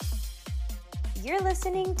You're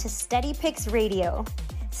listening to Steady Picks Radio.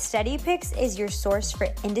 Steady Picks is your source for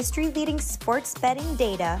industry-leading sports betting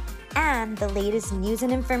data and the latest news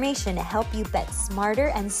and information to help you bet smarter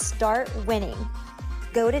and start winning.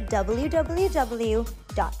 Go to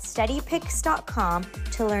www.steadypicks.com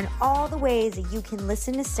to learn all the ways that you can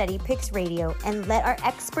listen to Steady Picks Radio and let our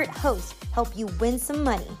expert host help you win some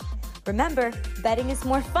money. Remember, betting is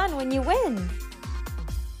more fun when you win.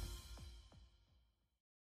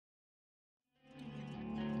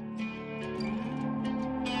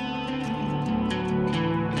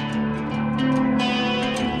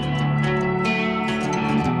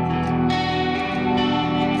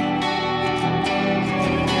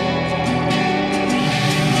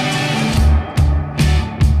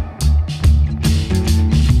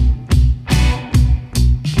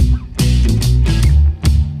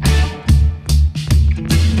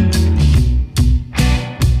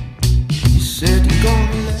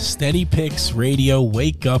 Steady Picks Radio,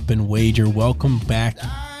 wake up and wager. Welcome back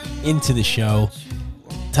into the show.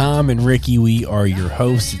 Tom and Ricky, we are your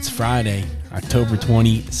hosts. It's Friday, October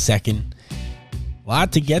 22nd. A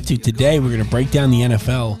lot to get to today. We're going to break down the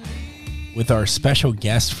NFL with our special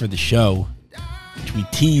guest for the show, which we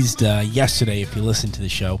teased yesterday if you listened to the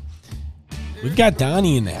show. We've got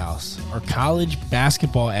Donnie in the house, our college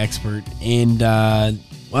basketball expert, and,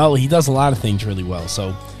 well, he does a lot of things really well,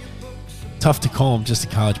 so tough to call him just a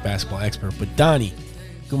college basketball expert. But Donnie,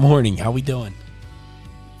 good morning. How we doing?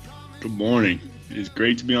 Good morning. It's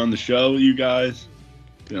great to be on the show with you guys.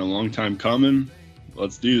 Been a long time coming.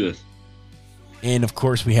 Let's do this. And of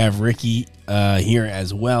course, we have Ricky here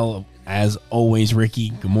as well. As always, Ricky,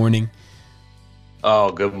 good morning.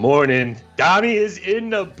 Oh, good morning. Donnie is in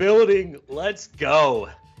the building. Let's go.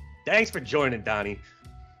 Thanks for joining, Donnie.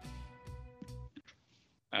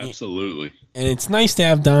 Absolutely. And it's nice to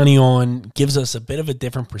have Donnie on. Gives us a bit of a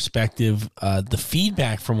different perspective. The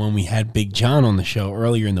feedback from when we had Big John on the show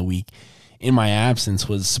earlier in the week in my absence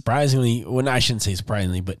was surprisingly, well, I shouldn't say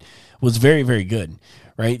surprisingly, but was very, very good,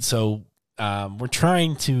 right? So we're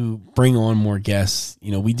trying to bring on more guests.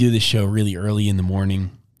 You know, we do this show really early in the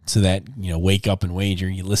morning so that, you know, wake up and wager.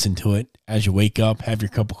 You listen to it as you wake up, have your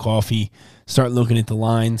cup of coffee, start looking at the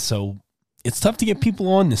lines. So it's tough to get people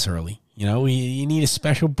on this early. You know, you need a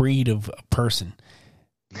special breed of a person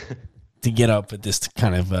to get up at this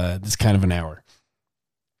kind of an hour.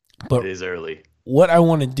 But it is early. What I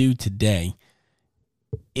want to do today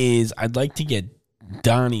is I'd like to get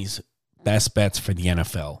Donnie's best bets for the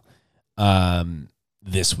NFL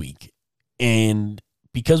this week. And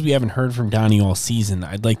because we haven't heard from Donnie all season,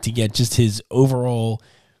 I'd like to get just his overall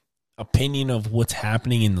opinion of what's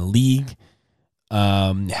happening in the league.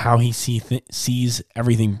 How he sees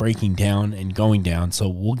everything breaking down and going down. So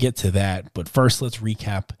we'll get to that. But first, let's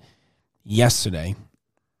recap yesterday.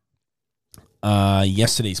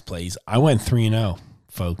 Yesterday's plays. I went 3-0,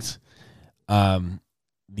 folks.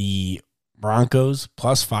 The Broncos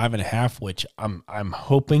plus 5.5, which I'm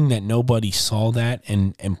hoping that nobody saw that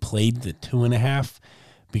and played the 2.5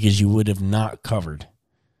 because you would have not covered.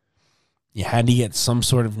 You had to get some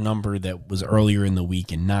sort of number that was earlier in the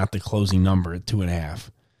week and not the closing number at 2.5.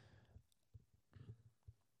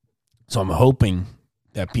 So I'm hoping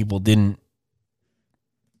that people didn't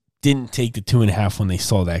take the 2.5 when they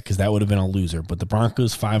saw that, because that would have been a loser. But the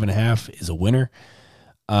Broncos 5.5 is a winner.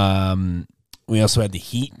 We also had the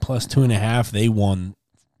Heat plus 2.5. They won,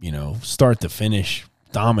 you know, start to finish,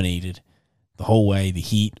 dominated the whole way. The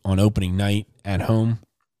Heat on opening night at home.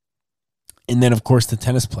 And then, of course, the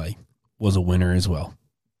tennis play was a winner as well.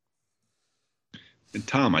 And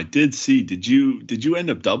Tom, I did see, did you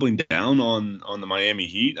end up doubling down on the Miami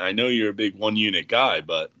Heat? I know you're a big one unit guy,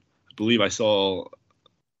 but I believe I saw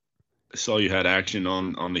you had action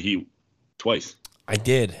on the Heat twice. I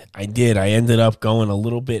did. I ended up going a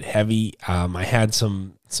little bit heavy. I had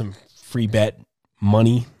some free bet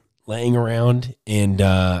money laying around, and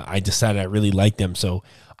I decided I really liked them, so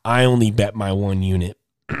I only bet my one unit.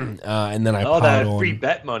 And then I piled that on free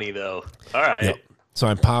bet money, though. All right. Yep. So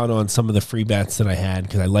I piled on some of the free bets that I had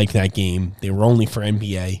because I liked that game. They were only for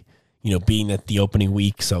NBA, you know, being at the opening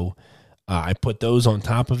week. So I put those on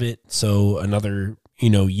top of it. So another, you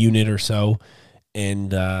know, unit or so.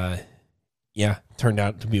 And, turned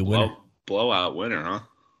out to be a winner. Blowout winner, huh?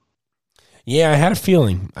 Yeah, I had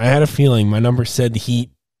a feeling. My number said the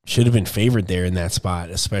Heat should have been favored there in that spot,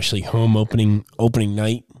 especially home opening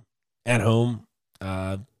night at home.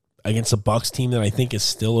 Against a Bucks team that I think is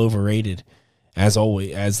still overrated, as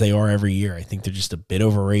always, as they are every year. I think they're just a bit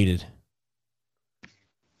overrated.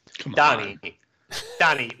 Donnie,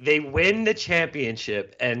 they win the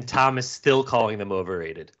championship, and Tom is still calling them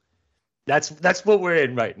overrated. That's what we're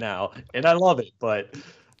in right now, and I love it. But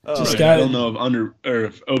Just I don't know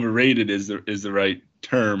if overrated is the right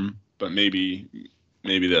term, but maybe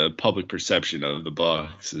the public perception of the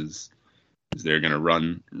Bucks is they're going to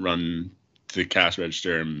run to the cash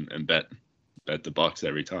register and bet the Bucks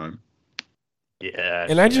every time. Yeah,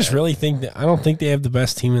 and I just really think that I don't think they have the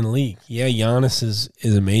best team in the league. Yeah, Giannis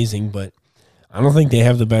is amazing, but I don't think they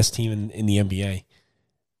have the best team in the NBA.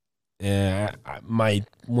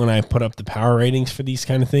 When I put up the power ratings for these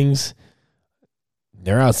kind of things,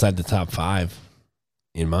 they're outside the top 5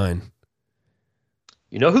 in mine.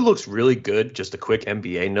 You know who looks really good? Just a quick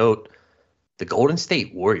NBA note: the Golden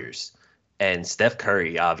State Warriors and Steph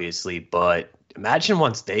Curry, obviously. But imagine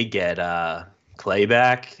once they get Clay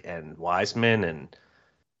back and Wiseman, and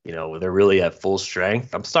they're really at full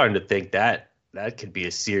strength. I'm starting to think that could be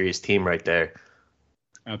a serious team right there.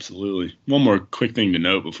 Absolutely. One more quick thing to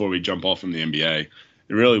note before we jump off from the NBA.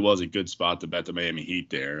 It really was a good spot to bet the Miami Heat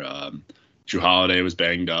there. Drew Holiday was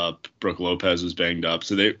banged up. Brook Lopez was banged up.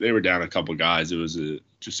 So they were down a couple guys. It was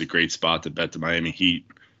just a great spot to bet the Miami Heat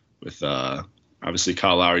with obviously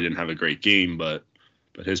Kyle Lowry didn't have a great game, but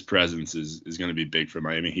his presence is going to be big for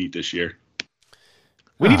Miami Heat this year.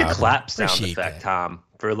 We need a clap sound effect, that. Tom,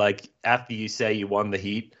 for after you say you won the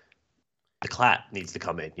Heat. The clap needs to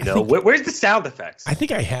come in. Where's the sound effects? I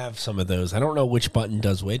think I have some of those. I don't know which button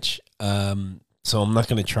does which. So I'm not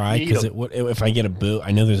going to try because if I get a boo,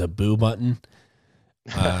 I know there's a boo button.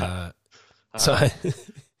 So I'm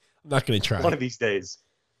not going to try. One of these days.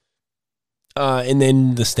 And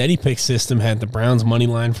then the steady pick system had the Browns money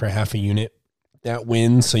line for half a unit. That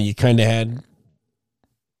wins. So you kind of had,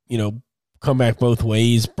 come back both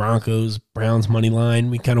ways. Broncos, Browns money line.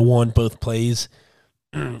 We kind of won both plays.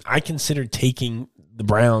 I considered taking the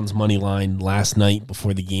Browns money line last night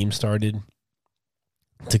before the game started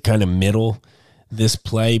to kind of middle this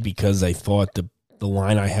play because I thought the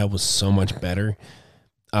line I had was so much better.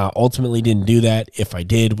 Ultimately didn't do that. If I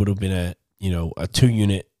did, would have been a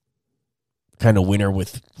 2-unit kind of winner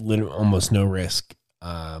with almost no risk,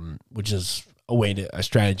 which is a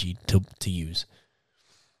strategy to use.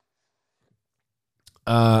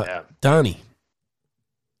 Donnie,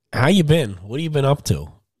 how you been? What have you been up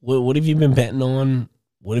to? What have you been betting on?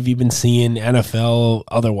 What have you been seeing NFL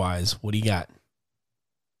otherwise? What do you got?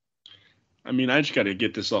 I mean, I just got to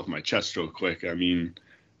get this off my chest real quick. I mean,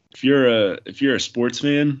 if you're a sports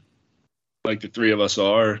fan, like the three of us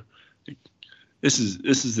are, this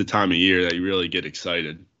is the time of year that you really get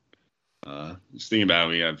excited. Just thinking about it,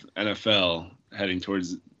 we have NFL heading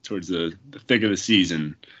towards the thick of the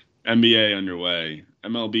season, NBA underway,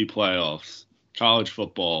 MLB playoffs, college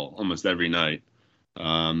football almost every night.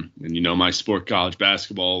 And my sport, college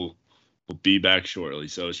basketball, will be back shortly.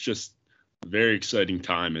 So it's just a very exciting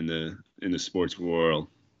time in the sports world.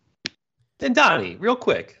 Then Donnie, real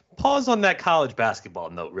quick, pause on that college basketball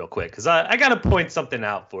note real quick, because I got to point something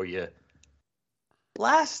out for you.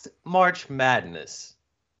 Last March Madness,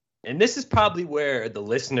 and this is probably where the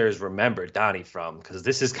listeners remember Donnie from, because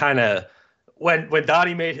this is kind of when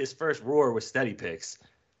Donnie made his first roar with Steady Picks.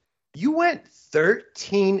 You went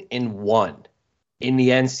 13-1 in the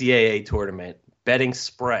NCAA tournament, betting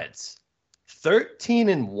spreads.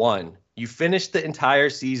 13-1. You finished the entire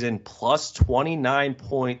season plus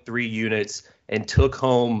 29.3 units and took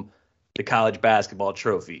home the college basketball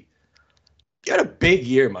trophy. You had a big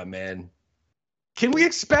year, my man. Can we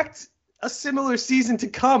expect a similar season to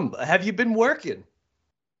come? Have you been working?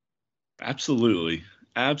 Absolutely,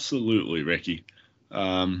 Ricky.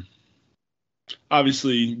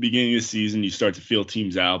 Obviously, beginning of the season, you start to feel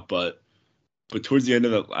teams out, but towards the end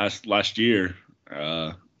of the last year,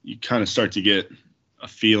 you kind of start to get a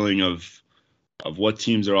feeling of what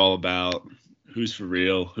teams are all about, who's for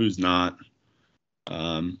real, who's not.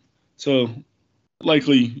 So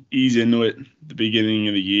likely ease into it at the beginning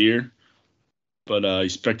of the year, but I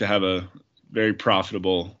expect to have a very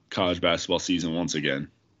profitable college basketball season once again.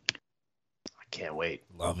 I can't wait.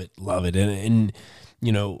 Love it. And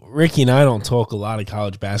Ricky and I don't talk a lot of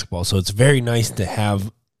college basketball, so it's very nice to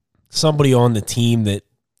have somebody on the team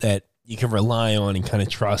that you can rely on and kind of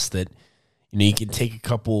trust that, you can take a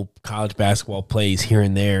couple college basketball plays here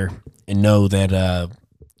and there and know that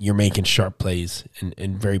you're making sharp plays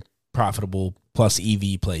and very profitable plus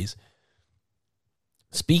EV plays.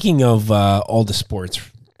 Speaking of all the sports,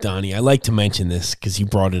 Donnie, I like to mention this because you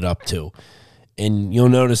brought it up too. And you'll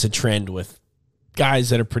notice a trend with guys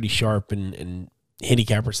that are pretty sharp and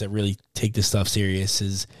handicappers that really take this stuff serious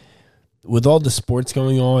is with all the sports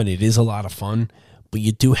going on, it is a lot of fun, but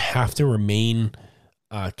you do have to remain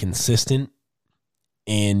consistent,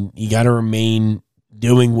 and you got to remain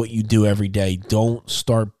doing what you do every day. Don't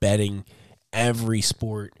start betting every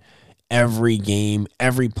sport, every game,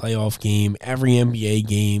 every playoff game, every NBA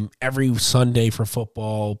game, every Sunday for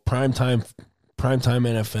football, primetime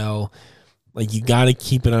NFL. Like, you got to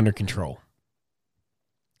keep it under control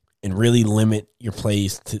and really limit your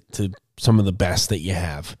plays to some of the best that you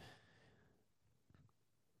have.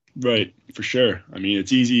 Right, for sure. I mean,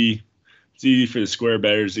 it's easy for the square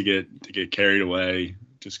bettors to get carried away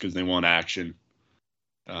just because they want action.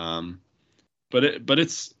 But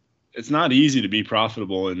it's not easy to be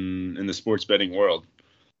profitable in the sports betting world.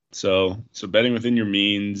 So betting within your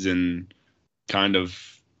means and kind of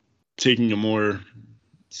taking a more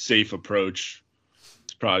safe approach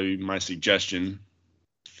is probably my suggestion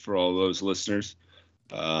for all those listeners.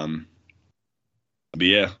 But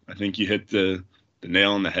yeah, I think you hit the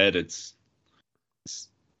nail on the head. It's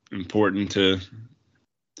important to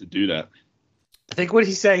do that. I think what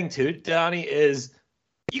he's saying too, Donnie, is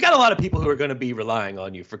you got a lot of people who are going to be relying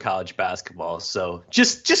on you for college basketball. So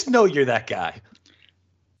just know you're that guy.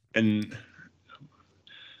 And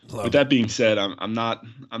with that being said, I'm not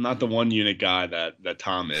the one unit guy that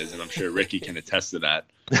Tom is, and I'm sure Ricky can attest to that.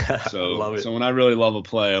 So so when I really love a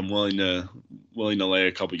play, I'm willing to lay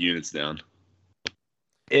a couple units down.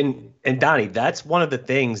 And Donnie, that's one of the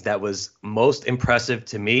things that was most impressive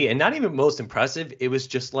to me, and not even most impressive. It was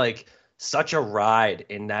just like such a ride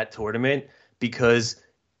in that tournament because,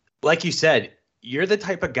 like you said, you're the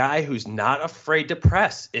type of guy who's not afraid to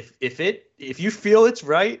press. If you feel it's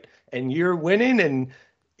right and you're winning, and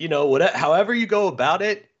you know whatever, however you go about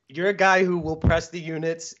it, you're a guy who will press the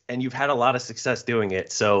units, and you've had a lot of success doing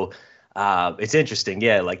it. So it's interesting,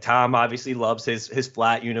 yeah. Like Tom obviously loves his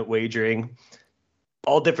flat unit wagering.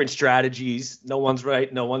 All different strategies. No one's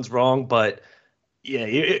right, no one's wrong. But yeah,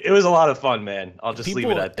 it was a lot of fun, man. I'll just leave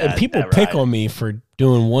it at that. And people pick on me for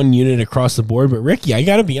doing one unit across the board, but Ricky, I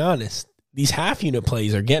got to be honest. These half unit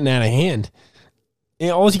plays are getting out of hand. And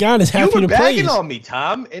all you got is half unit plays. You were bagging on me,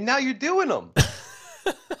 Tom, and now you're doing them.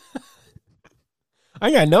 I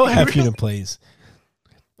got no half unit plays.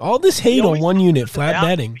 All this hate on one unit flat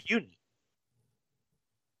betting.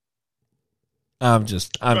 I'm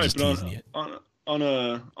just teasing you. On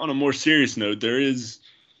a more serious note, there is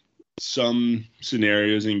some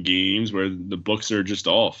scenarios in games where the books are just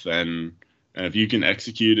off, and if you can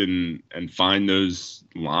execute and find those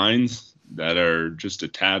lines that are just a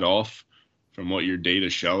tad off from what your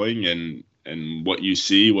data's showing and what you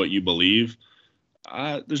see, what you believe,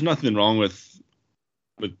 there's nothing wrong with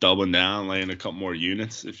doubling down, laying a couple more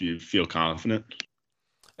units if you feel confident.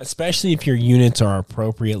 Especially if your units are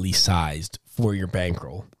appropriately sized for your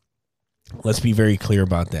bankroll. Let's be very clear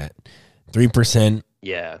about that. 3%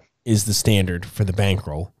 is the standard for the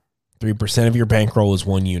bankroll. 3% of your bankroll is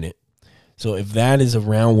one unit. So if that is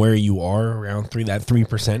around where you are, around that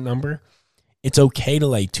 3% number, it's okay to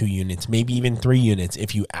lay 2 units, maybe even 3 units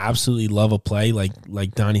if you absolutely love a play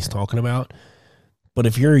like Donnie's talking about. But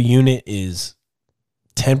if your unit is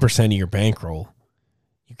 10% of your bankroll,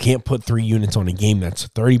 you can't put 3 units on a game that's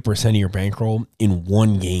 30% of your bankroll in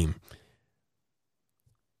one game.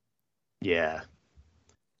 Yeah.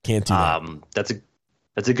 Can't do that.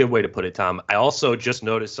 That's a good way to put it, Tom. I also just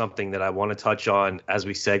noticed something that I want to touch on as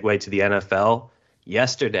we segue to the NFL.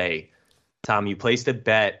 Yesterday, Tom, you placed a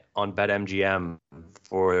bet on BetMGM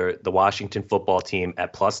for the Washington football team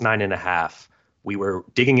at plus 9.5. We were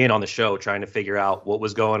digging in on the show trying to figure out what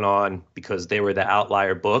was going on because they were the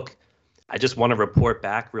outlier book. I just want to report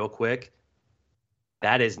back real quick.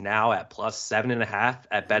 That is now at plus 7.5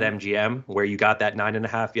 at BetMGM, where you got that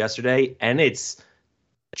 9.5 yesterday, and it's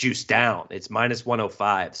juiced down. It's minus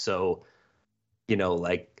 105. So,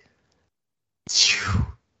 like,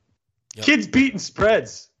 kids beating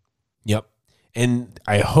spreads. Yep. And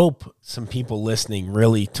I hope some people listening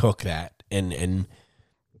really took that and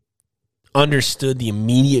understood the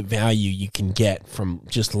immediate value you can get from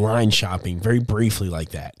just line shopping very briefly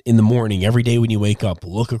like that. In the morning, every day when you wake up,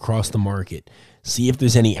 look across the market, see if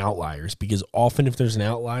there's any outliers, because often if there's an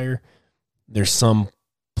outlier, there's some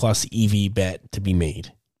plus EV bet to be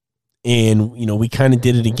made. And, we kind of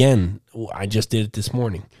did it again. I just did it this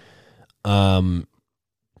morning.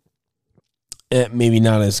 Maybe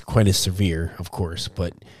not as quite as severe, of course,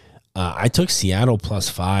 but I took Seattle plus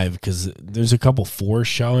 5 because there's a couple 4s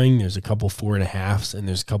showing, there's a couple 4.5s, and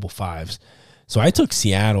there's a couple 5s. So I took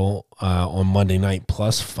Seattle on Monday night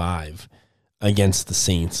plus 5 against the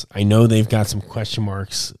Saints. I know they've got some question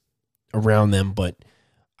marks around them, but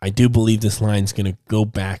I do believe this line's going to go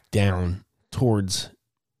back down towards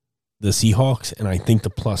the Seahawks, and I think the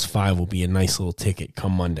plus 5 will be a nice little ticket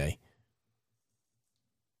come Monday.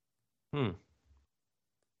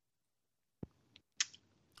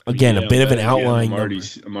 Again, Yeah, a bit of an again, outlying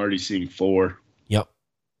I'm already seeing 4. Yep.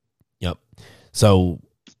 So,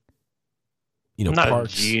 I'm not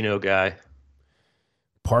Parks, a Geno guy.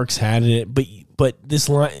 Parks had it, but this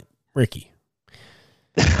line, Ricky.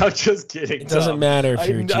 I'm just kidding. It doesn't matter if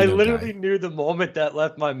you're a Geno I literally guy. knew the moment that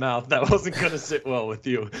left my mouth that wasn't going to sit well with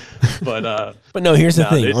you. But no, here's the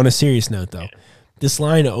thing. this- On a serious note, though, this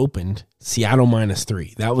line opened Seattle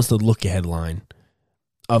 -3. That was the look-ahead line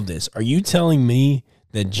of this. Are you telling me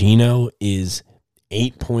that Geno is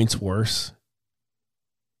 8 points worse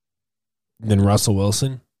than Russell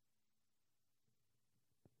Wilson?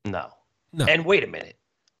 No. No. And wait a minute.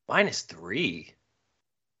 -3.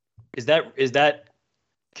 Is that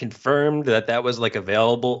confirmed that was like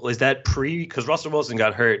available? Is that because Russell Wilson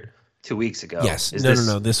got hurt 2 weeks ago? Yes. Is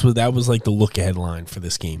No. That was like the look-ahead line for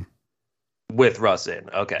this game. with Russ in.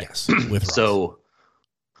 Okay. Yes. With Russ. So,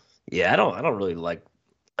 yeah, I don't really like.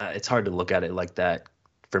 It's hard to look at it like that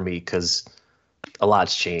for me because a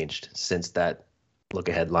lot's changed since that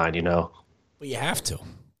look-ahead line. But you have to.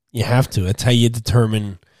 You have to. That's how you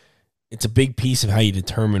determine. It's a big piece of how you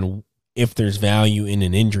determine if there's value in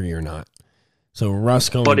an injury or not. So Russ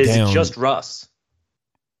going down. But is it just Russ?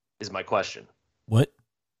 Is my question. What?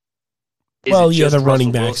 Is Well, it yeah, just the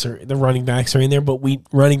running Russell backs Wilson? are in there, but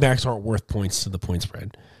running backs aren't worth points to the point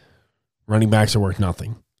spread. Running backs are worth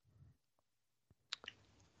nothing.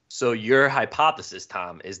 So your hypothesis,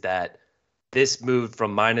 Tom, is that this moved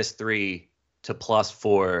from -3 to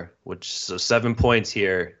 +4, so 7 points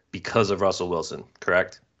here because of Russell Wilson,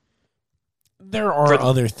 correct? There are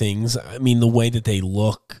other things. I mean, the way that they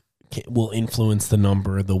look will influence the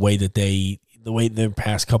number. The way the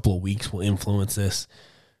past couple of weeks will influence this.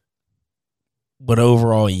 But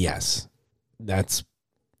overall, yes, that's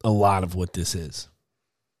a lot of what this is.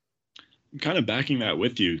 I'm kind of backing that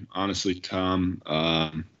with you, honestly, Tom.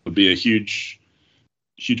 Would be a huge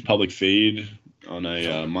public fade on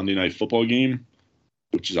a Monday Night Football game,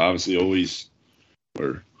 which is obviously always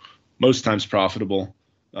or most times profitable.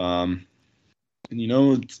 And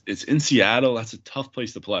it's in Seattle. That's a tough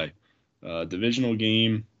place to play. Divisional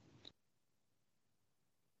game.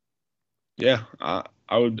 Yeah,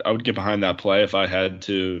 I would get behind that play if I had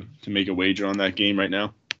to make a wager on that game right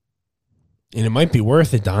now. And it might be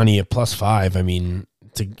worth it, Donnie, at +5. I mean,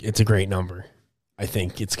 it's a great number. I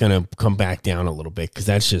think it's going to come back down a little bit because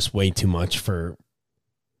that's just way too much for,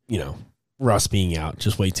 Russ being out.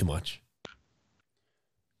 Just way too much.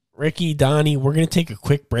 Ricky, Donnie, we're going to take a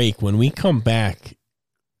quick break. When we come back,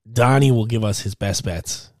 Donnie will give us his best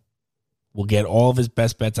bets. We'll get all of his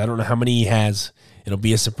best bets. I don't know how many he has. It'll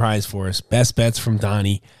be a surprise for us. Best bets from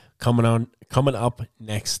Donnie coming up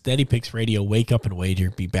next. Steady Picks Radio, Wake Up and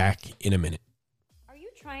Wager. Be back in a minute. Are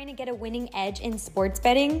you trying to get a winning edge in sports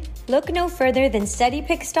betting? Look no further than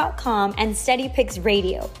SteadyPicks.com and Steady Picks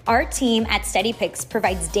Radio. Our team at Steady Picks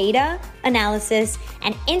provides data, analysis,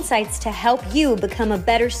 and insights to help you become a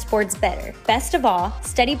better sports bettor. Best of all,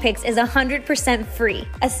 Steady Picks is 100% free.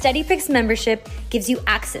 A Steady Picks membership gives you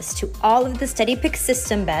access to all of the Steady Picks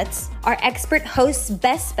system bets, our expert hosts'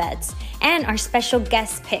 best bets, and our special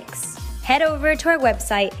guest picks. Head over to our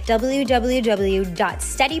website,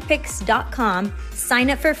 www.steadypicks.com,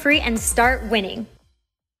 sign up for free, and start winning.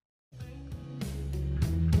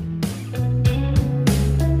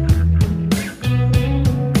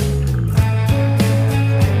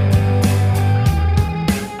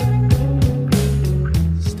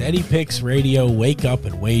 Steady Picks Radio, Wake Up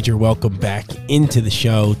and Wager. Welcome back into the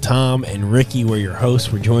show. Tom and Ricky were your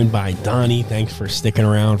hosts. We're joined by Donnie. Thanks for sticking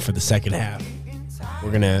around for the second half.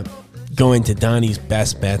 We're going to go into Donnie's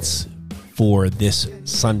best bets for this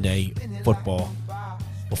Sunday football.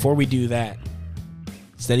 Before we do that,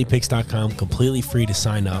 SteadyPicks.com, completely free to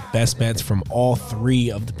sign up. Best bets from all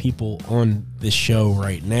three of the people on this show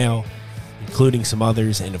right now, including some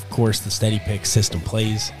others, and of course the Steady Picks system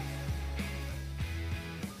plays.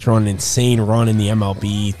 They're on an insane run in the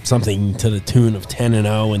MLB, something to the tune of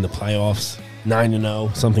 10-0 in the playoffs,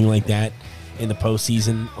 9-0, something like that in the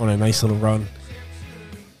postseason on a nice little run.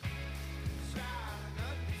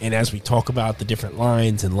 And as we talk about the different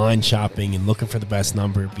lines and line shopping and looking for the best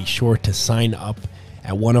number, be sure to sign up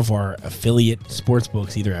at one of our affiliate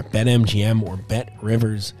sportsbooks, either at BetMGM or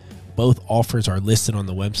BetRivers. Both offers are listed on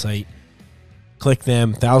the website. Click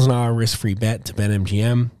them. $1,000 risk-free bet to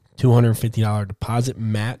BetMGM. $250 deposit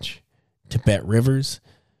match to BetRivers.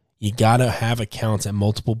 You got to have accounts at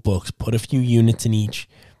multiple books. Put a few units in each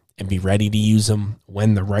and be ready to use them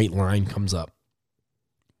when the right line comes up.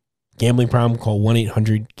 Gambling problem, call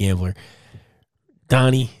 1-800-GAMBLER.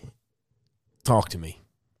 Donnie, talk to me.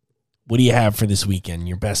 What do you have for this weekend?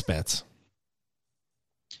 Your best bets?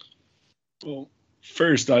 Well,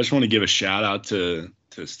 First, I just want to give a shout out to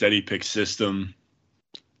Steady Pick System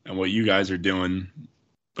and what you guys are doing,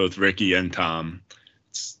 both Ricky and Tom.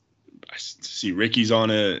 I see Ricky's on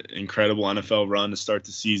an incredible NFL run to start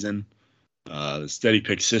the season. The Steady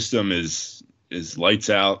Pick System is lights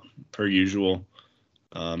out per usual,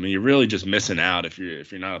 and you're really just missing out if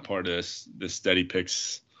you're not a part of this Steady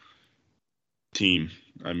Picks team.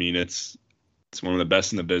 I mean, it's one of the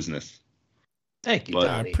best in the business. Thank you, But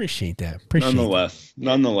I Donnie. appreciate that.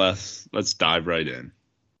 Nonetheless, let's dive right in.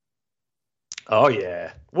 Oh,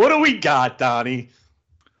 yeah. What do we got, Donnie?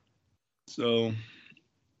 So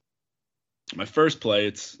my first play,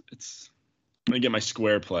 I'm gonna get my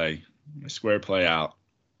square play out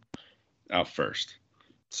first.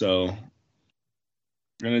 So I'm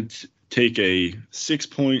gonna take a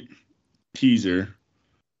 6-point teaser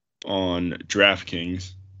on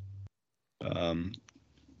DraftKings.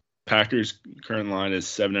 Packers current line is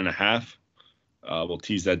 7.5. We'll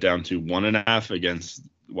tease that down to 1.5 against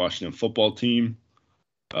the Washington football team,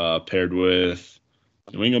 paired with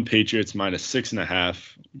New England Patriots minus 6.5.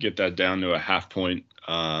 Get that down to a 0.5 point.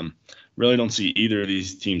 Really don't see either of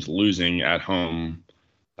these teams losing at home.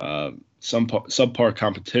 Some subpar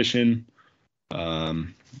competition.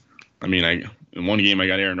 In one game I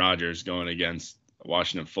got Aaron Rodgers going against a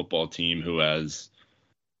Washington football team who hasn't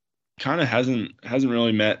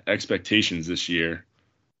really met expectations this year.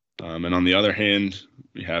 And on the other hand,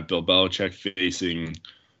 we have Bill Belichick facing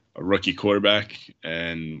a rookie quarterback,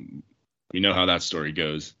 and we know how that story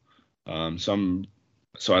goes. So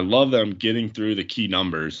I love them getting through the key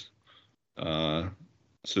numbers. So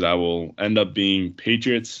that will end up being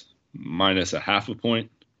Patriots minus 0.5 point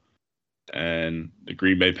and the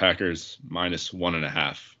Green Bay Packers minus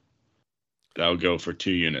 1.5. That will go for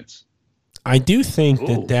 2 units. I do think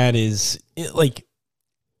Ooh. that is like,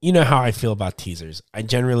 you know how I feel about teasers. I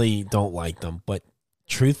generally don't like them, but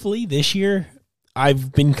truthfully, this year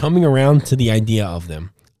I've been coming around to the idea of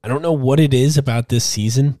them. I don't know what it is about this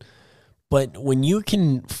season, but when you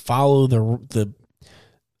can follow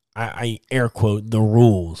I air quote the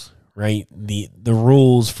rules, right? The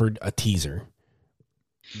rules for a teaser.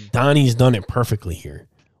 Donnie's done it perfectly here,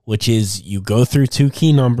 which is you go through 2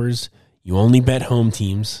 key numbers, you only bet home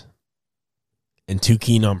teams, and 2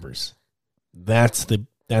 key numbers. That's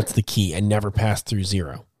the key, and never pass through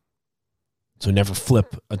 0. So never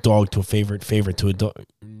flip a dog to a favorite to a dog.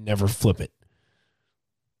 Never flip it.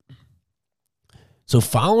 So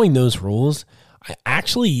following those rules, I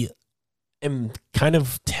actually am kind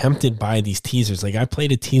of tempted by these teasers. Like I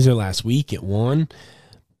played a teaser last week, it won.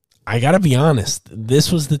 I got to be honest,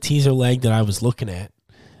 this was the teaser leg that I was looking at.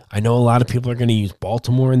 I know a lot of people are going to use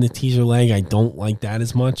Baltimore in the teaser leg. I don't like that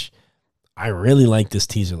as much. I really like this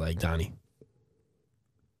teaser leg, Donnie.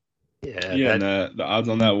 Yeah, and the odds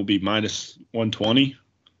on that will be minus 120.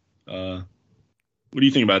 What do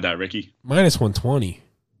you think about that, Ricky? Minus 120.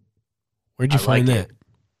 Where'd you find like that? it.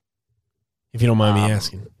 If you don't mind me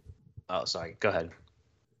asking. Oh, sorry. Go ahead.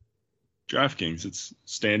 DraftKings, it's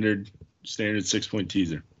standard 6-point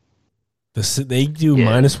teaser. They do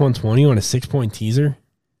minus 120 on a 6-point teaser?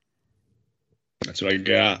 That's what I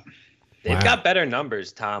got. They've got better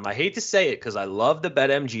numbers, Tom. I hate to say it because I love the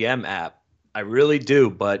BetMGM app. I really do.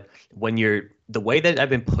 But when the way that I've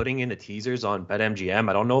been putting in the teasers on BetMGM,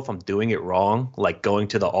 I don't know if I'm doing it wrong, like going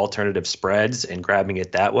to the alternative spreads and grabbing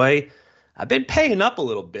it that way. I've been paying up a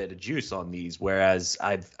little bit of juice on these, whereas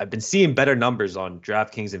I've been seeing better numbers on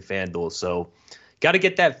DraftKings and FanDuel. So got to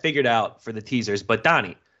get that figured out for the teasers. But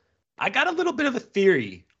Donnie, I got a little bit of a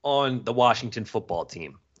theory on the Washington football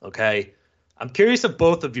team. Okay. I'm curious of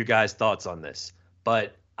both of you guys' thoughts on this,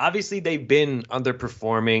 but obviously they've been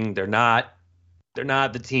underperforming. They're not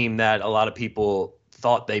the team that a lot of people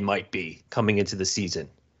thought they might be coming into the season.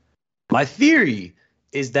 My theory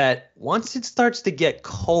is that once it starts to get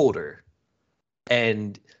colder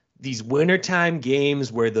and these wintertime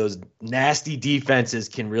games where those nasty defenses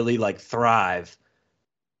can really like thrive,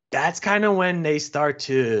 that's kind of when they start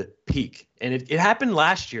to peak. And it happened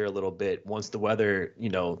last year a little bit once the weather,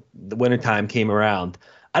 the wintertime came around.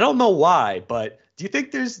 I don't know why, but do you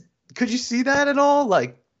think could you see that at all?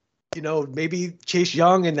 Like, maybe Chase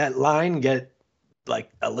Young and that line get like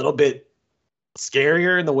a little bit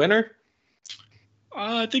scarier in the winter?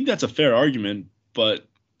 I think that's a fair argument, but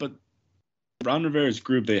Ron Rivera's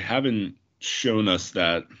group, they haven't shown us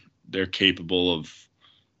that they're capable of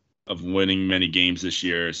winning many games this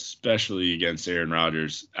year, especially against Aaron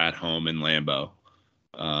Rodgers at home in Lambeau.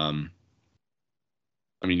 I'm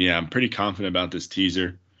pretty confident about this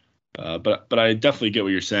teaser, but I definitely get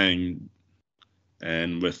what you're saying.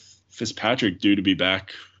 And with Fitzpatrick due to be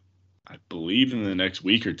back, I believe in the next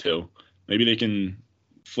week or two, maybe they can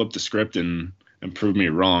flip the script and prove me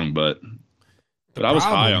wrong. But I was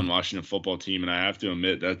high on Washington football team, and I have to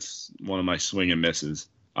admit that's one of my swing and misses.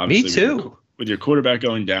 Obviously, me too. With your quarterback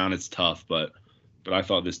going down, it's tough, but I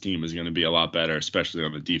thought this team was going to be a lot better, especially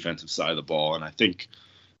on the defensive side of the ball. And I think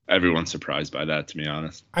everyone's surprised by that, to be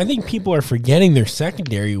honest. I think people are forgetting their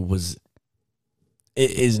secondary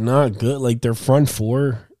is not good. Like their front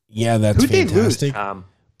four, yeah, that's fantastic. They lose,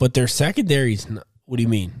 but their secondary's not. What do you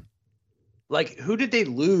mean? Like, who did they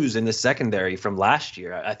lose in the secondary from last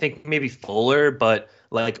year? I think maybe Fuller, but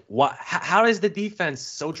like, what? How is the defense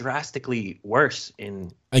so drastically worse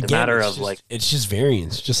in the matter of it's just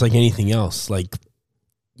variance, just like anything else. Like,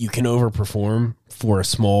 you can overperform for a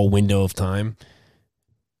small window of time.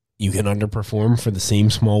 You can underperform for the same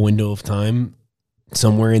small window of time.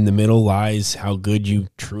 Somewhere in the middle lies how good you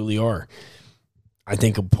truly are. I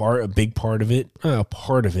think a big part of it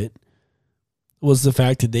was the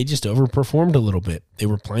fact that they just overperformed a little bit. They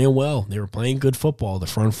were playing well. They were playing good football. The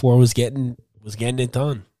front four was getting it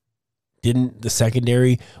done. The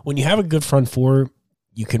secondary, when you have a good front four,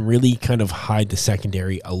 you can really kind of hide the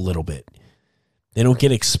secondary a little bit. They don't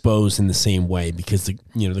get exposed in the same way because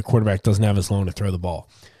the quarterback doesn't have as long to throw the ball.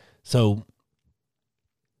 So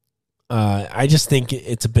I just think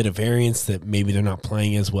it's a bit of variance that maybe they're not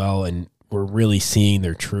playing as well, and we're really seeing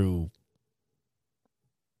their true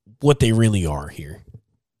what they really are here.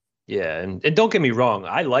 Yeah, and don't get me wrong,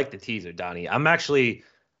 I like the teaser, Donnie. I might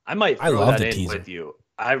throw that in with you.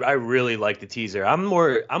 I really like the teaser. I'm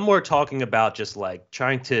more talking about just like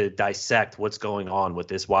trying to dissect what's going on with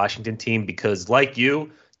this Washington team, because like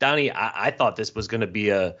you, Donnie, I thought this was going to be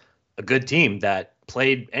a good team that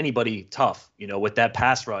played anybody tough, with that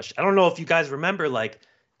pass rush. I don't know if you guys remember, like,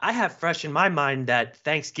 I have fresh in my mind that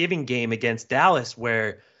Thanksgiving game against Dallas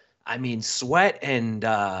where, Sweat and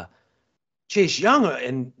Chase Young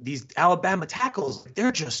and these Alabama tackles,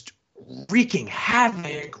 they're just wreaking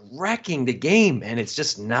havoc, wrecking the game, and it's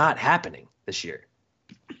just not happening this year.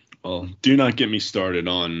 Well, do not get me started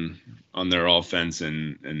on their offense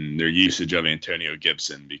and their usage of Antonio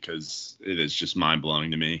Gibson, because it is just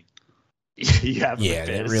mind-blowing to me. Yeah,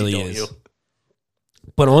 it really is. You?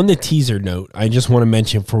 But on the teaser note, I just want to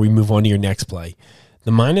mention before we move on to your next play,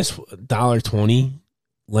 the minus $1.20,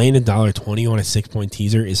 laying $1.20 on a 6-point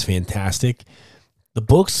teaser is fantastic. The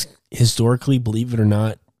books historically, believe it or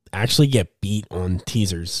not, actually get beat on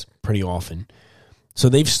teasers pretty often. So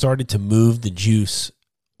they've started to move the juice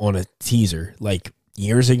on a teaser. Like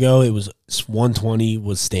years ago, it was 120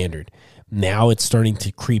 was standard. Now it's starting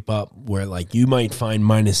to creep up where like you might find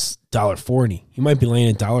minus $1.40. You might be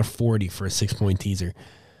laying $1.40 for a 6-point teaser.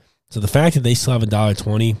 So the fact that they still have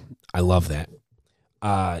 $1.20, I love that.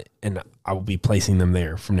 And I will be placing them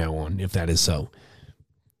there from now on if that is so.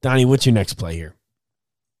 Donnie, what's your next play here?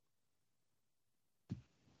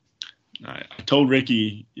 I told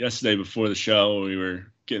Ricky yesterday before the show, we were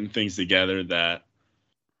getting things together, that I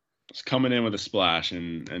was coming in with a splash,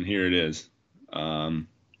 and here it is.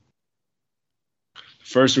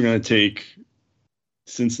 First, we're going to take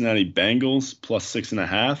Cincinnati Bengals plus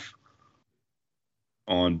 6.5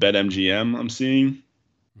 on BetMGM. I'm seeing.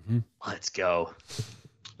 Mm-hmm. Let's go.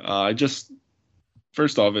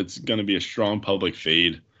 First off, it's going to be a strong public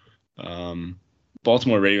fade.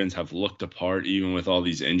 Baltimore Ravens have looked apart even with all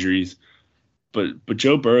these injuries, but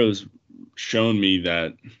Joe Burrow's shown me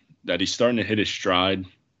that he's starting to hit his stride,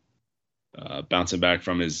 bouncing back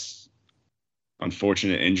from his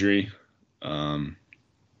unfortunate injury.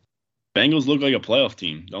 Bengals look like a playoff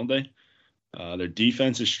team, don't they? Their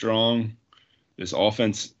defense is strong. This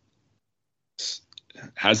offense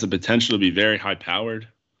has the potential to be very high-powered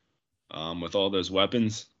with all those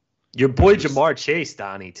weapons. Your boy Jamar Chase,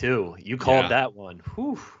 Donnie, too. You called that one.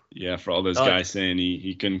 Whew. Yeah, for all those guys saying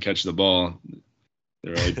he couldn't catch the ball,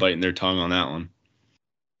 they're really biting their tongue on that one.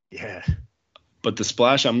 Yeah. But the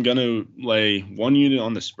splash, I'm going to lay 1 unit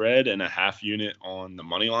on the spread and a half unit on the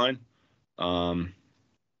money line.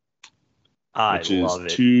 Which is love it.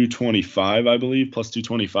 225, I believe, plus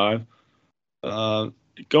 225.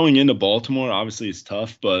 Going into Baltimore, obviously, it's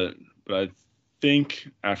tough, but I think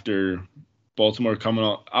after Baltimore coming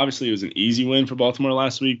off, obviously it was an easy win for Baltimore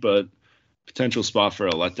last week, but potential spot for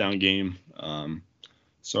a letdown game.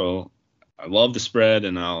 So I love the spread,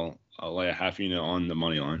 and I'll lay a half unit on the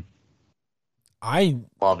money line. I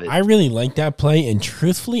love it. I really like that play, and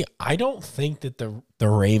truthfully, I don't think that the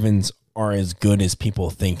Ravens are as good as people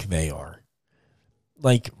think they are.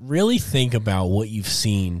 Like, really think about what you've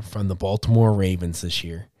seen from the Baltimore Ravens this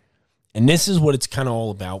year. And this is what it's kind of all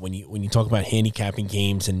about when you talk about handicapping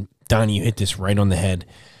games, and Donnie, you hit this right on the head.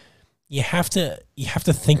 You have to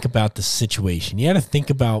think about the situation. You got to think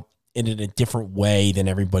about it in a different way than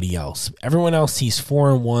everybody else. Everyone else sees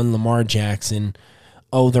 4-1, Lamar Jackson.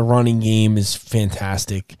 Oh, the running game is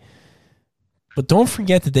fantastic. But don't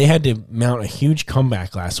forget that they had to mount a huge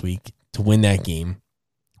comeback last week to win that game.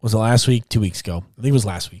 Was it last week? 2 weeks ago. I think it was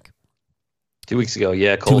last week. 2 weeks ago,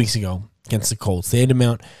 yeah. Colts. 2 weeks ago against the Colts. They had to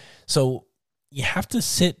mount. So you have to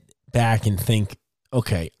sit back and think,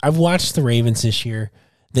 okay, I've watched the Ravens this year.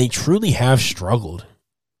 They truly have struggled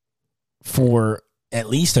for at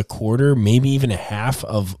least a quarter, maybe even a half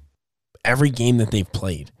of every game that they've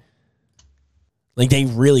played. Like, they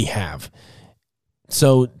really have.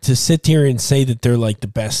 So to sit here and say that they're like the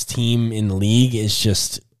best team in the league is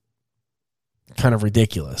just kind of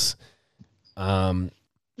ridiculous.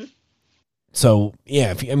 So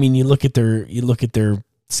yeah, you look at their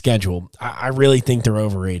schedule. I really think they're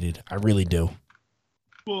overrated. I really do.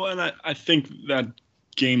 Well, and I think that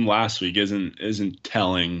game last week isn't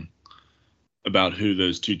telling about who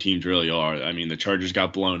those two teams really are. I mean, the Chargers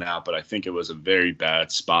got blown out, but I think it was a very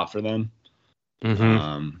bad spot for them.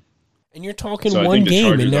 Mm-hmm. And you're talking so one I think the game,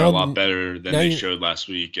 Chargers and now are a lot better than they showed last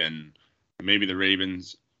week, and maybe the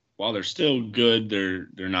Ravens, while they're still good,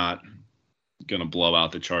 they're not going to blow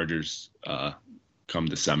out the Chargers come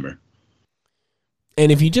December.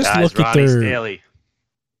 And if you just look at Ronnie their Staley.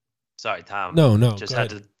 Sorry, Tom. No, just had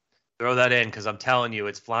to throw that in because I'm telling you,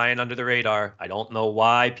 it's flying under the radar. I don't know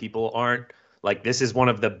why people aren't like. This is one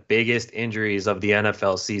of the biggest injuries of the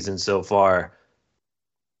NFL season so far.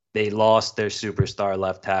 They lost their superstar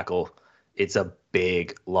left tackle. It's a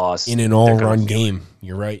big loss in an all-run game.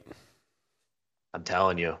 You're right. I'm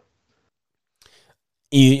telling you.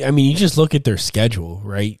 You just look at their schedule,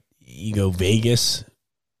 right? You go Vegas,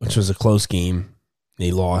 which was a close game.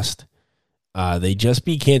 They lost. They just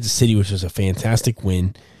beat Kansas City, which was a fantastic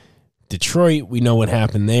win. Detroit, we know what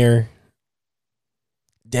happened there.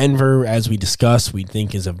 Denver, as we discussed, we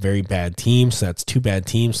think is a very bad team. So that's two bad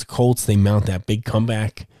teams. The Colts, they mount that big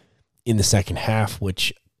comeback in the second half,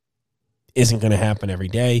 which isn't going to happen every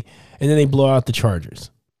day. And then they blow out the Chargers.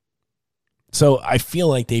 So I feel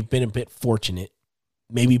like they've been a bit fortunate,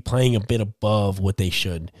 maybe playing a bit above what they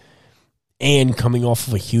should. And coming off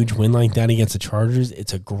of a huge win like that against the Chargers,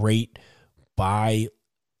 it's a great buy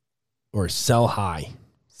or sell high.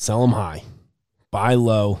 Sell them high. Buy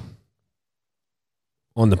low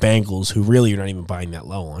on the Bengals, who really you're not even buying that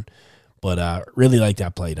low on. But really like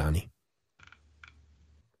that play, Donnie.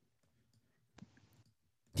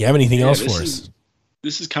 Do you have anything else for us?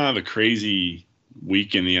 This is kind of a crazy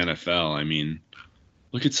week in the NFL. I mean,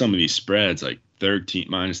 look at some of these spreads, like 13,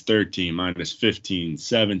 -13, -15,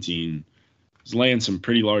 17. It's laying some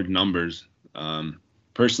pretty large numbers.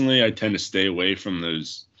 Personally, I tend to stay away from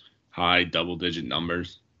those high double-digit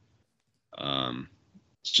numbers.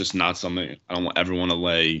 It's just not something I don't ever want to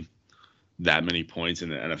lay that many points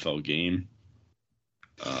in an NFL game.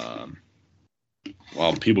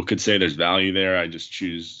 While people could say there's value there, I just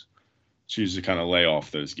choose to kind of lay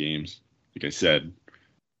off those games. Like I said,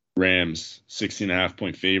 Rams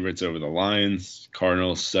 16.5-point favorites over the Lions,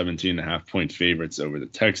 Cardinals 17.5-point favorites over the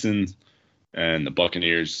Texans, and the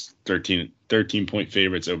Buccaneers 13-point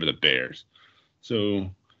favorites over the Bears. So,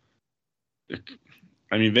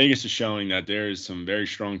 I mean, Vegas is showing that there is some very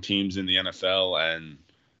strong teams in the NFL, and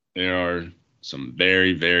there are some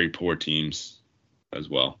very, very poor teams as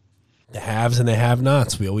well. The haves and the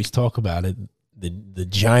have-nots. We always talk about it. The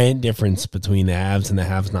giant difference between the haves and the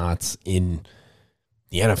have-nots in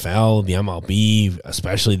the NFL, the MLB,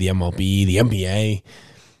 especially the MLB, the NBA.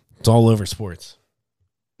 It's all over sports.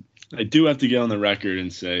 I do have to get on the record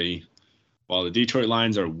and say, while the Detroit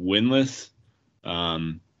Lions are winless, I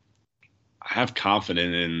have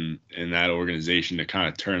confidence in that organization to kind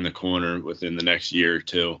of turn the corner within the next year or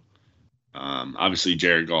two. Obviously,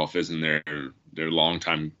 Jared Goff isn't their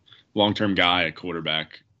long-term guy at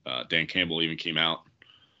quarterback. Dan Campbell even came out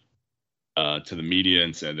to the media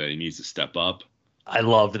and said that he needs to step up. I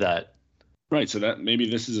love that. Right, so that maybe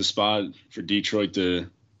this is a spot for Detroit to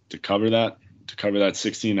cover that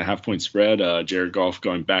 16.5-point spread. Jared Goff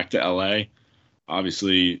going back to LA.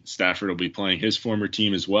 Obviously, Stafford will be playing his former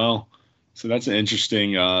team as well. So that's an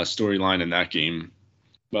interesting storyline in that game.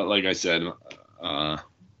 But like I said,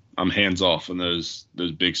 I'm hands off on those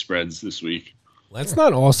big spreads this week. Let's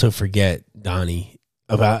not also forget, Donnie,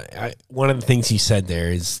 about one of the things you said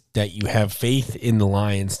there is that you have faith in the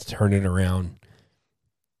Lions to turn it around.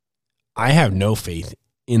 I have no faith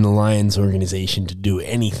in the Lions organization to do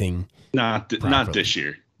anything. Not this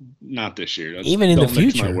year. Not this year. Even in the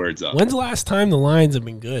future. My words up. When's the last time the Lions have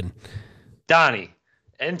been good? Donnie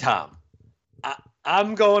and Tom,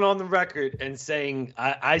 I'm going on the record and saying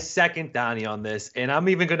I second Donnie on this, and I'm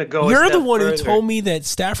even going to go. You're the one who told me that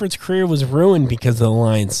Stafford's career was ruined because of the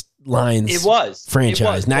Lions it was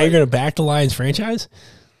franchise. Now you're going to back the Lions franchise?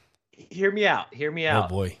 Hear me out. Oh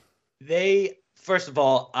boy. First of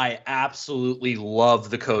all, I absolutely love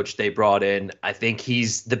the coach they brought in. I think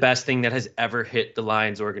he's the best thing that has ever hit the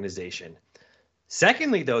Lions organization.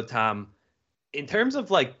 Secondly, though, Tom, in terms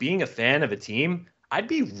of like being a fan of a team, I'd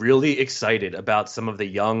be really excited about some of the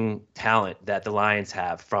young talent that the Lions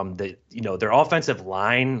have from their offensive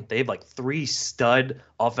line. They have like 3 stud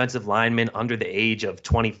offensive linemen under the age of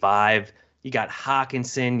 25. You got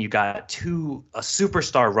Hawkinson. You got a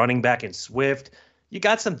superstar running back in Swift. You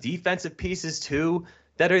got some defensive pieces too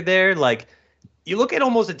that are there. Like you look at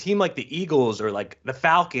almost a team like the Eagles or like the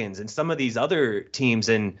Falcons and some of these other teams,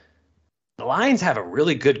 and the Lions have a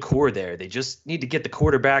really good core there. They just need to get the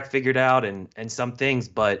quarterback figured out and some things.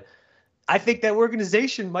 But I think that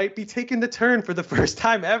organization might be taking the turn for the first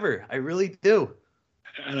time ever. I really do.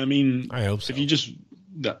 And I mean, I hope so.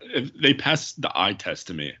 If they pass the eye test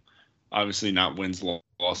to me, obviously not wins,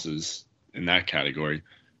 losses in that category,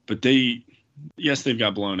 but they've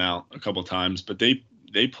got blown out a couple times, but they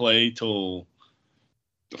play till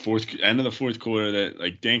the end of the fourth quarter. That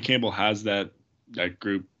like Dan Campbell has that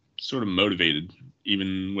group sort of motivated,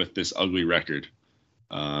 even with this ugly record.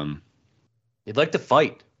 They'd like to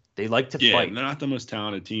fight. They like to fight. Yeah, they're not the most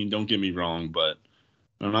talented team. Don't get me wrong, but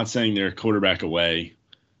I'm not saying they're a quarterback away,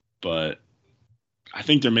 but I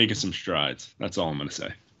think they're making some strides. That's all I'm going to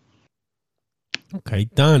say. Okay,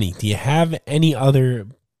 Donnie, do you have any other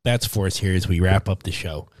bets for us here as we wrap up the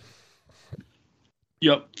show?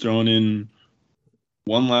 Yep, throwing in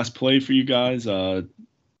one last play for you guys.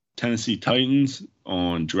 Tennessee Titans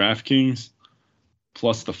on DraftKings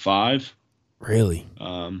plus the 5. Really?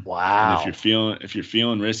 Wow. And if you're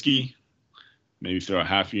feeling risky, maybe throw a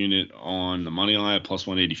half unit on the money line at plus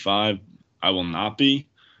 185. I will not be,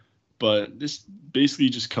 but this basically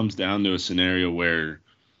just comes down to a scenario where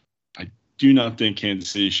I do not think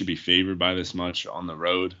Kansas City should be favored by this much on the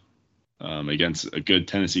road against a good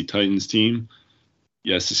Tennessee Titans team.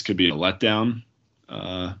 Yes, this could be a letdown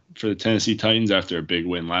for the Tennessee Titans after a big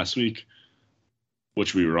win last week,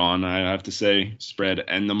 which we were on, I have to say, spread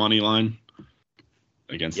and the money line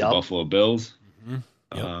against the Buffalo Bills.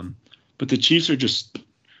 Mm-hmm. Yep. But the Chiefs are just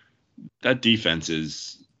 – that defense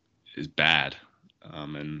is bad,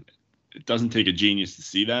 and it doesn't take a genius to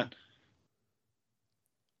see that.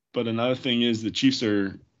 But another thing is the Chiefs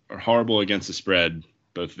are horrible against the spread,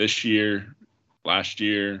 both this year, last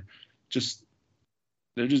year.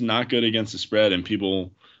 They're just not good against the spread, and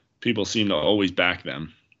people seem to always back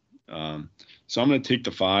them. So I'm going to take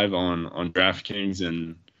the 5 on DraftKings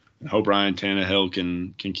and hope Ryan Tannehill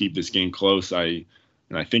can keep this game close. I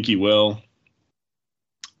think he will,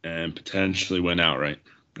 and potentially win outright.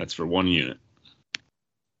 That's for 1 unit.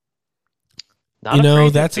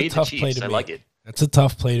 That's a tough play to make. I like it. That's a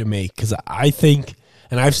tough play to make because I think,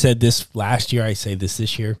 and I've said this last year, I say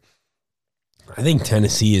this year, I think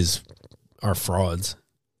Tennessee are frauds.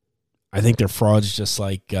 I think they're frauds just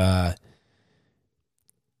like who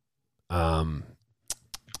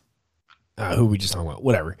we just talking about?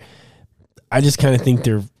 Whatever. I just kind of think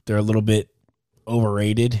they're a little bit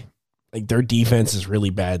overrated. Like their defense is really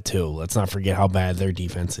bad too. Let's not forget how bad their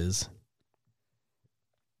defense is.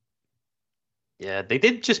 Yeah, they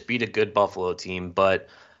did just beat a good Buffalo team, but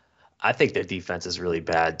I think their defense is really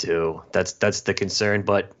bad too. That's the concern.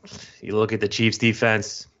 But you look at the Chiefs'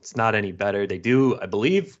 defense, it's not any better. They do, I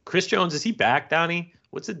believe, Chris Jones, is he back, Donnie?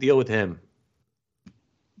 What's the deal with him?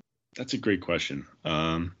 That's a great question.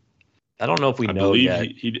 I don't know if we know yet.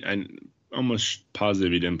 I'm almost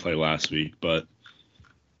positive he didn't play last week, but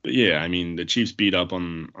yeah, I mean the Chiefs beat up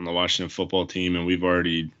on the Washington football team, and we've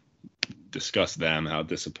already discussed them, how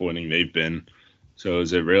disappointing they've been. So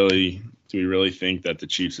do we really think that the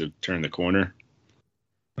Chiefs have turned the corner?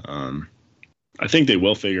 I think they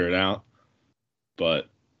will figure it out, but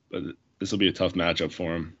this will be a tough matchup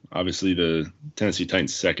for them. Obviously, the Tennessee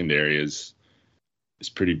Titans secondary is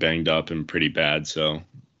pretty banged up and pretty bad, so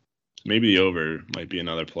maybe the over might be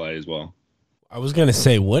another play as well. I was going to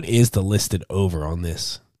say, what is the listed over on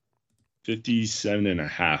this?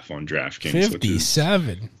 57.5 on DraftKings.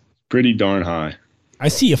 57. Pretty darn high. I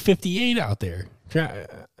see a 58 out there.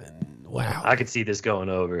 Wow. I could see this going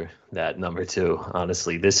over that number too.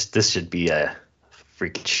 Honestly, this should be a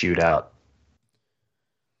freaking shootout.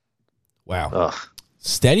 Wow. Ugh.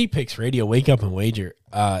 Steady Picks Radio, Wake Up and Wager.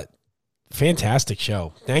 Fantastic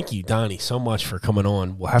show. Thank you, Donnie, so much for coming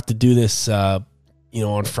on. We'll have to do this, on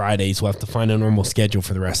Fridays. We'll have to find a normal schedule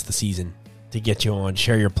for the rest of the season to get you on,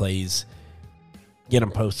 share your plays. get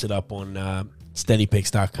them posted up on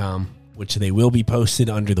steadypicks.com, which they will be posted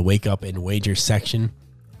under the Wake Up and Wager section.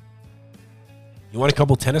 You want a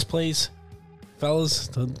couple tennis plays, fellas,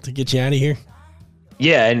 to get you out of here?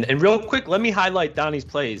 Yeah, and real quick, let me highlight Donnie's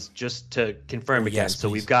plays just to confirm again. Yes, so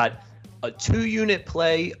please. we've got a 2-unit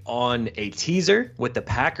play on a teaser with the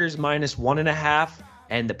Packers -1.5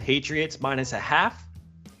 and the Patriots -0.5.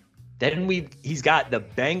 Then he's got the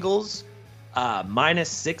Bengals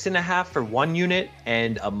 -6.5 for 1 unit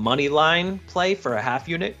and a money line play for a half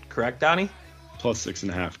unit. Correct, Donnie?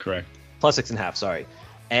 +6.5, correct. +6.5, sorry.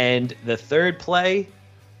 And the third play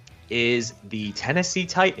is the Tennessee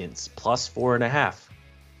Titans +4.5.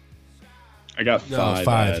 I got 5.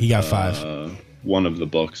 5. He got 5. One of the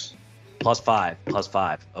books. +5.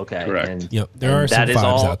 Okay. Correct. And, Yep, there are some that is fives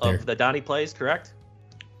all out there. of the Donnie plays, correct?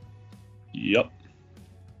 Yep.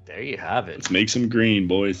 There you have it. Let's make some green,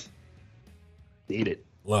 boys. Need it.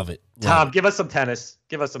 Love it. Tom, give us some tennis.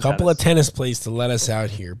 Give us some Couple of tennis plays to let us out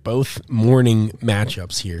here. Both morning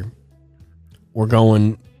matchups here. We're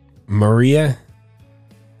going Maria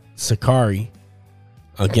Sakkari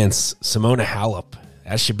against Simona Halep.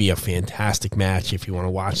 That should be a fantastic match if you want to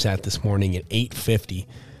watch that this morning at 8:50.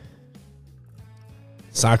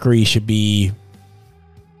 Sakkari should be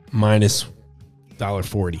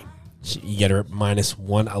 -$1.40. You get her at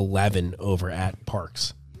 -111 over at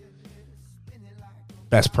Parks.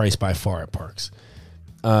 Best price by far at Parks.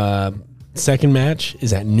 Second match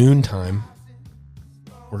is at noontime.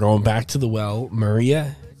 We're going back to the well.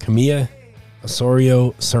 Camilla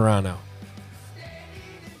Osorio Serrano.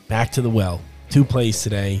 Back to the well. 2 plays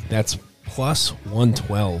today. That's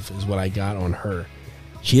 +112 is what I got on her.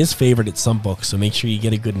 She is favored at some books, so make sure you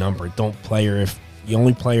get a good number. Don't play her if you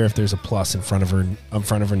only play her if there's a plus in front of her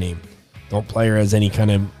name. Don't play her as any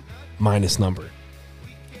kind of minus number.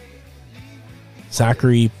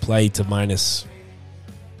 Sakkari play to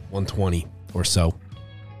 -120 or so.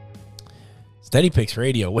 Steady Picks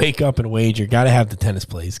Radio. Wake up and wager. Got to have the tennis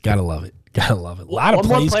plays. Got to love it. Got to love it. A lot of One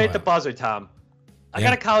more plays. play at the buzzer, Tom. I Yeah.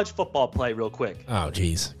 got a college football play real quick. Oh,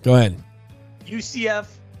 geez. Go ahead. UCF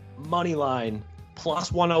money line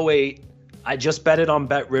 +108. I just bet it on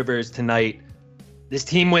Bet Rivers tonight. This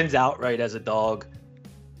team wins outright as a dog.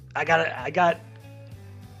 I got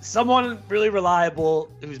someone really reliable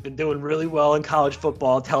who's been doing really well in college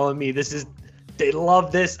football telling me they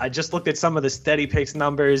love this. I just looked at some of the Steady Picks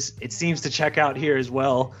numbers. It seems to check out here as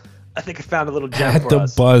well. I think I found a little gem At for the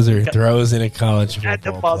us. buzzer throws in a college At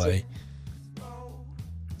the football buzzer. play.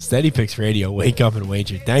 Steady Picks Radio. Wake up and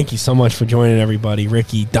wager. Thank you so much for joining, everybody.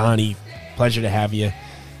 Ricky, Donnie, pleasure to have you.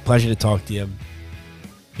 Pleasure to talk to you.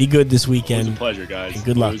 Be good this It was weekend. a pleasure, guys. And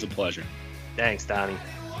good luck. It was a pleasure. Thanks, Donnie.